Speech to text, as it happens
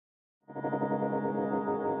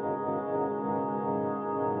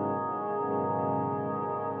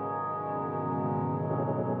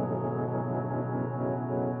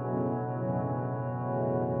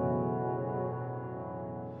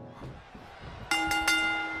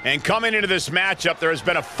And coming into this matchup, there has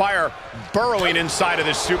been a fire burrowing inside of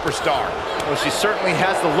this superstar. Well, she certainly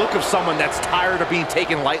has the look of someone that's tired of being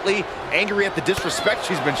taken lightly, angry at the disrespect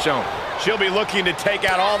she's been shown. She'll be looking to take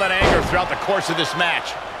out all that anger throughout the course of this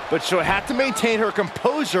match. But she'll have to maintain her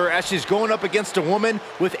composure as she's going up against a woman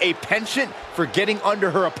with a penchant for getting under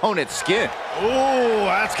her opponent's skin. Ooh,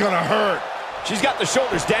 that's gonna hurt. She's got the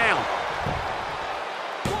shoulders down.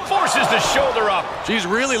 Forces the shoulder up. She's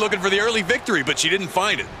really looking for the early victory, but she didn't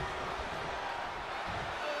find it.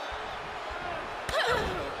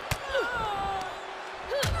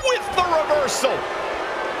 With the reversal.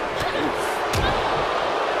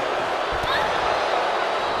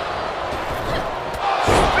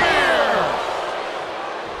 Spear!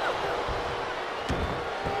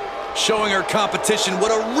 Showing her competition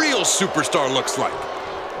what a real superstar looks like.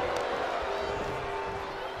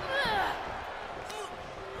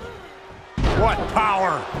 What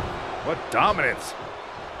power! What dominance!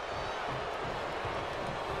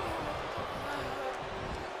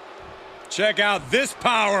 Check out this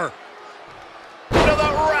power! To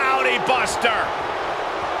the Rowdy Buster!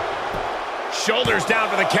 Shoulders down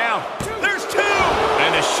for the count. There's two!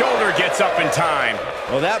 And the shoulder gets up in time.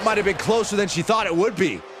 Well, that might have been closer than she thought it would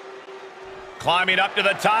be. Climbing up to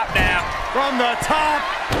the top now. From the top,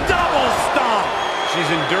 double stomp!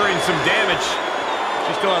 She's enduring some damage.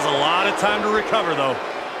 She still has a lot of time to recover, though.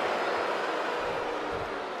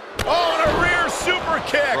 Oh, and a rear super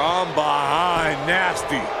kick! From behind,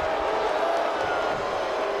 nasty.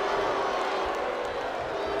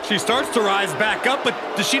 She starts to rise back up, but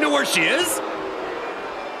does she know where she is?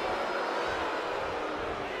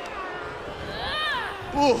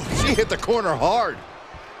 Ooh, she hit the corner hard.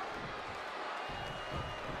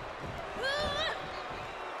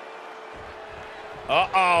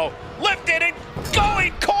 Uh-oh. Lifted and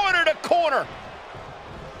going corner to corner.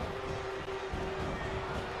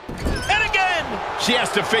 And again. She has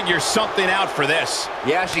to figure something out for this.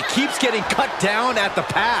 Yeah, she keeps getting cut down at the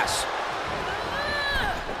pass.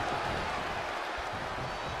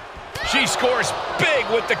 She scores big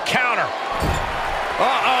with the counter.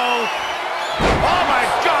 Uh-oh. Oh, my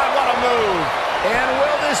God, what a move. And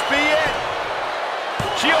will this be it?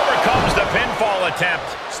 She overcomes the pinfall attempt.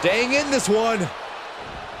 Staying in this one.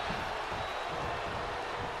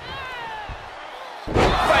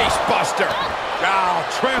 Face buster. Now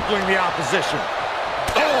trampling the opposition.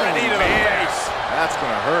 Oh, knee to the face. That's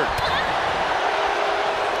gonna hurt.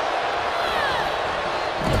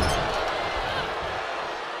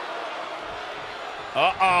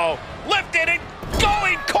 Uh-oh. Lifted and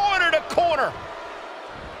going corner to corner.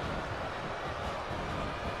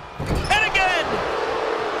 And again.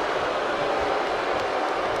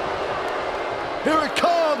 Here it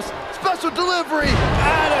comes. Special delivery.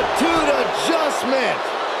 Attitude adjustment.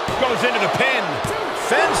 Goes into the pin.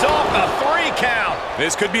 Fends off a 3 count.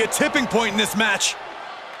 This could be a tipping point in this match.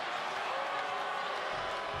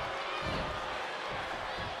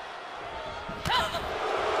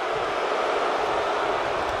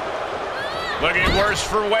 Looking worse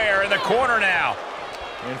for wear in the corner now.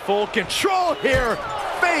 In full control here.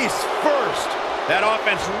 Face first. That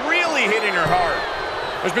offense really hitting her hard.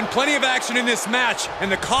 There's been plenty of action in this match,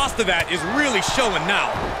 and the cost of that is really showing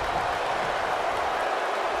now.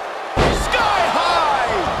 Sky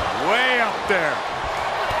high! Way up there.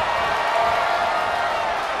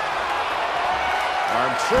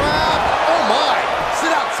 Arm trap. Oh, my.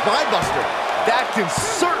 Sit out, spinebuster. That can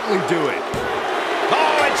certainly do it.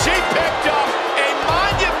 Oh, and she picked up a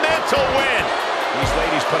monumental win. These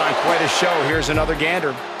ladies put on quite a show. Here's another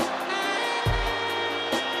gander.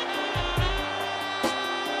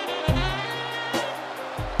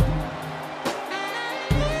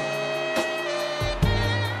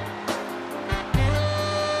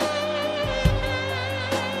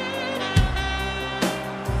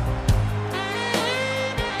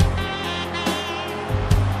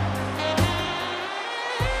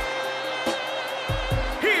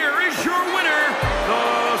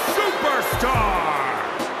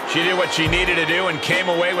 She did what she needed to do and came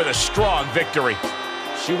away with a strong victory.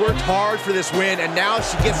 She worked hard for this win, and now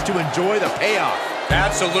she gets to enjoy the payoff.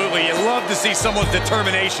 Absolutely. You love to see someone's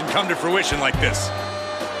determination come to fruition like this.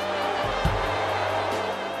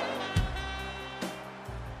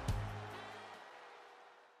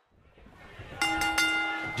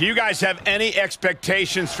 Do you guys have any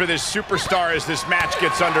expectations for this superstar as this match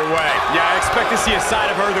gets underway? Yeah, I expect to see a side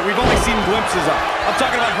of her that we've only seen glimpses of. I'm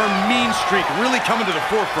talking about her mean streak really coming to the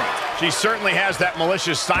forefront. She certainly has that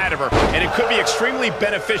malicious side of her, and it could be extremely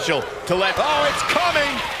beneficial to let... Oh, it's coming!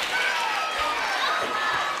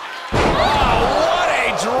 Oh, what a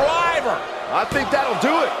driver! I think that'll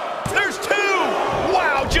do it. There's two!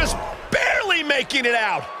 Wow, just working it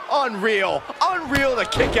out. Unreal. Unreal to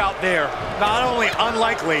kick out there. Not only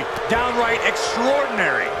unlikely, downright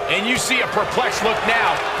extraordinary. And you see a perplexed look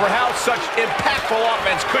now for how such impactful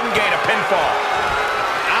offense couldn't gain a pinfall.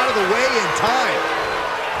 Out of the way in time.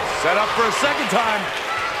 Set up for a second time.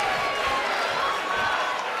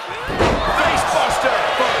 Facebuster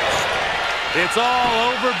first. It's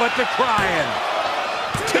all over but the crying.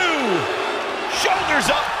 2.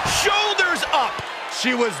 Shoulders up. Shoulders up.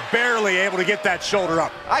 She was barely able to get that shoulder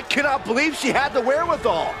up. I cannot believe she had the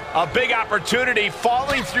wherewithal. A big opportunity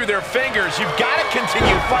falling through their fingers. You've got to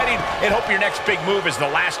continue fighting and hope your next big move is the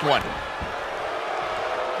last one.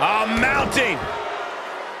 Mounting.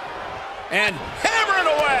 And hammering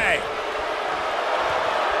away.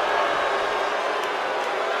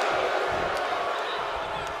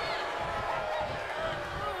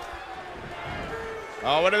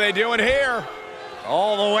 Oh, what are they doing here?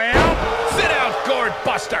 All the way up. Sit down, gourd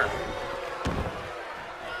buster.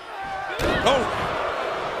 Oh.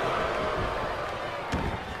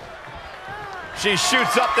 She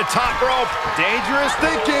shoots up the top rope. Dangerous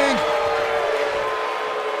thinking.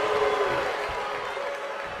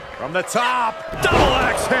 From the top, double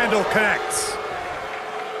axe handle connects.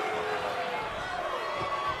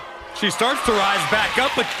 She starts to rise back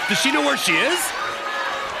up, but does she know where she is?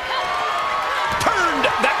 Turned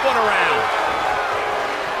that one around.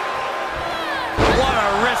 What a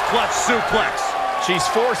wrist clutch suplex. She's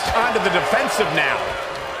forced onto the defensive now.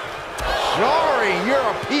 Jarring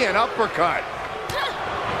European uppercut.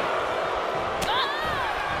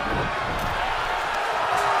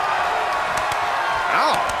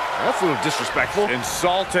 Ow, that's a little disrespectful.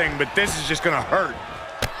 Insulting, but this is just gonna hurt.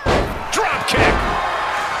 Drop kick.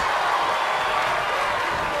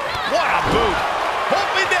 What a boot.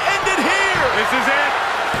 Hoping to end it here. This is it.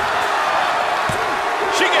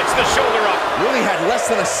 She gets the shoulder up. Really had less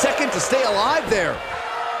than a second to stay alive there.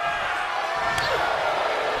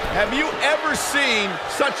 Have you ever seen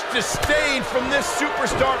such disdain from this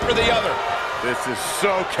superstar for the other? This is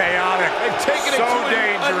so chaotic. They've taken so it to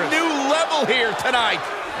dangerous. a new level here tonight.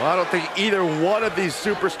 Well, I don't think either one of these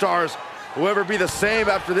superstars will ever be the same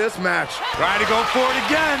after this match. Trying to go for it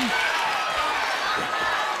again.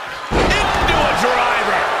 Into a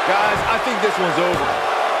driver. Guys, I think this one's over.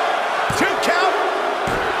 2 count.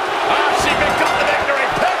 She picked up the victory.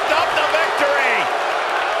 Picked up the victory.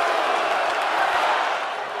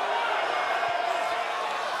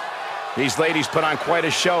 These ladies put on quite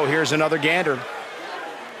a show. Here's another gander.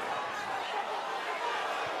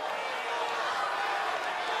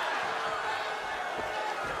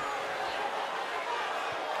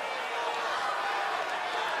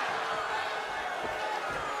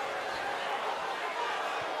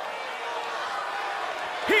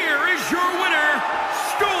 Here is your winner,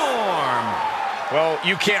 Storm. Well,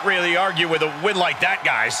 you can't really argue with a win like that,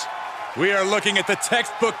 guys. We are looking at the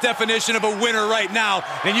textbook definition of a winner right now,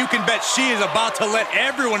 and you can bet she is about to let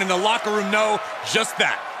everyone in the locker room know just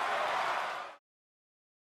that.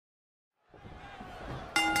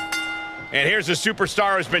 And here's a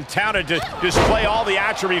superstar who's been touted to display all the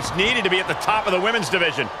attributes needed to be at the top of the women's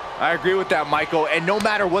division. I agree with that, Michael. And no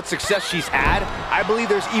matter what success she's had, I believe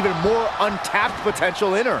there's even more untapped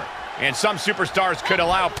potential in her. And some superstars could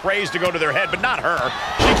allow praise to go to their head, but not her.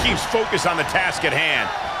 She keeps focused on the task at hand.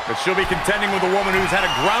 But she'll be contending with a woman who's had a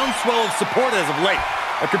groundswell of support as of late.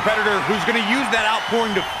 A competitor who's going to use that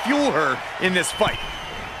outpouring to fuel her in this fight.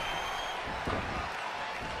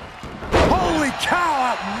 Holy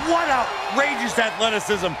cow! What outrageous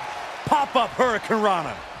athleticism! Pop-up Hurricane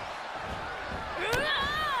Rana.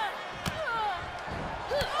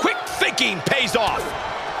 Quick thinking pays off.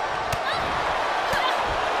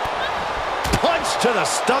 Punch to the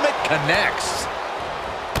stomach connects.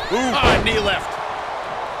 Ooh. Knee lift.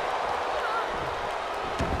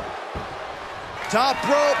 Top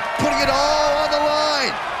rope, putting it all on the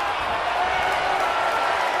line.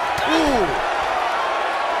 Ooh.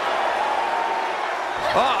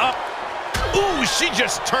 Ooh, she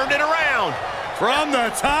just turned it around. From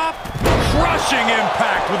the top, crushing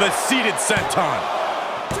impact with a seated senton.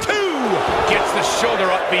 2. Gets the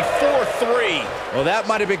shoulder up before 3. Well, that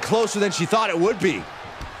might have been closer than she thought it would be.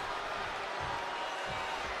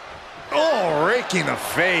 Oh, raking the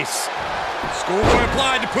face. Schoolboy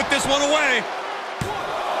applied to put this one away.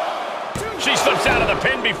 She slips out of the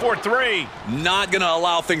pin before 3. Not gonna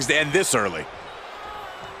allow things to end this early.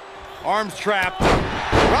 Arms trapped.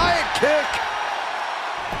 Riot kick.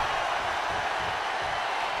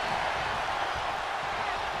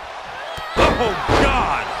 Oh,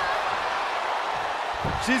 God.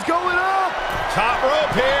 She's going up. Top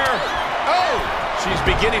rope here. Oh, she's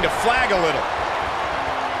beginning to flag a little.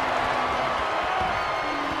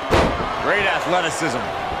 Great athleticism.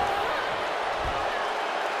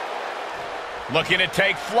 Looking to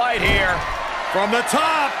take flight here. From the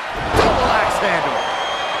top. Double axe handle.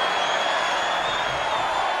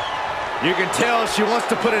 You can tell she wants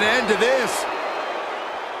to put an end to this.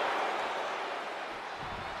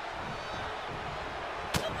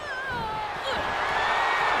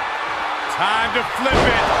 Time to flip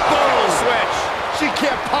it. Boom. Switch. She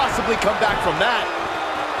can't possibly come back from that.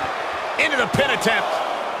 Into the pin attempt.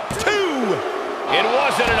 2. It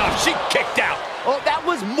wasn't enough. She kicked out. Oh, that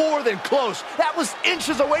was more than close. That was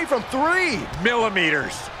inches away from 3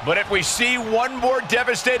 millimeters. But if we see one more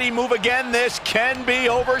devastating move again, this can be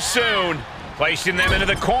over soon. Placing them into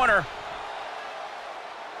the corner.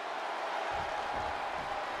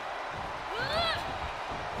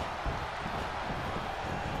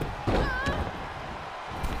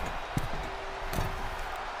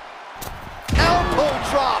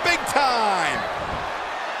 Big time!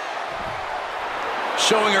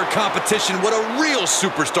 Showing her competition what a real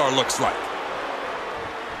superstar looks like.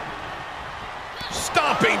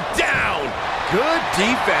 Stomping down! Good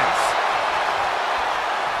defense.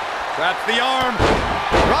 Traps the arm.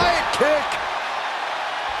 Riot kick!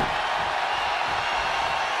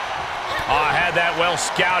 Oh, I had that well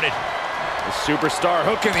scouted. The superstar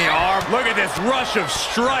hooking the arm. Look at this rush of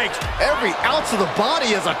strikes. Every ounce of the body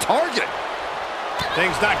is a target.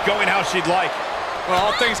 Things not going how she'd like. Well,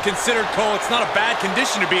 all things considered, Cole, it's not a bad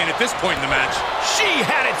condition to be in at this point in the match. She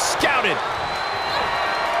had it scouted.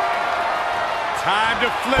 Time to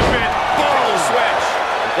flip it. Boom! Switch.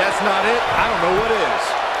 If that's not it, I don't know what is.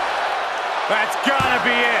 That's gotta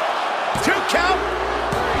be it. 2 count.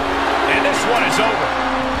 And this one is over.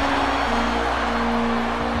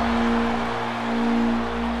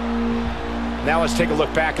 Now let's take a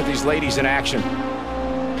look back at these ladies in action.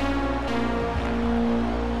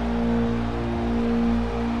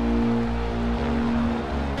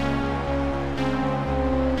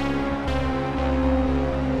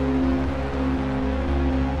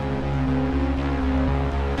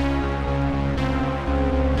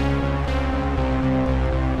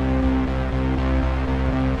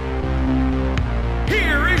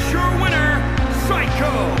 Here is your winner,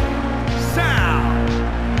 Sycho.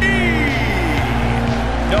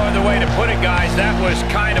 No other way to put it, guys. That was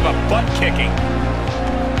kind of a butt kicking.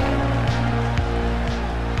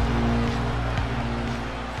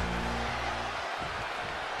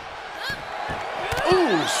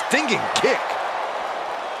 Ooh, stinging kick.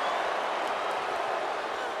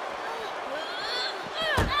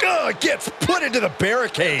 Gets put into the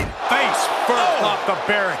barricade. Face first off the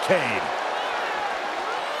barricade.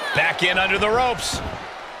 Back in under the ropes.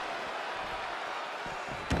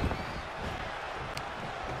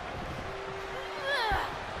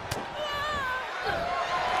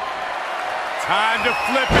 Time to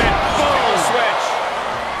flip it. Boom. Switch.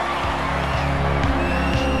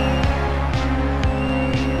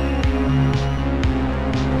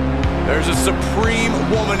 There's a supreme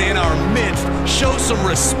woman in our midst. Show some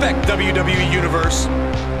respect, WWE Universe.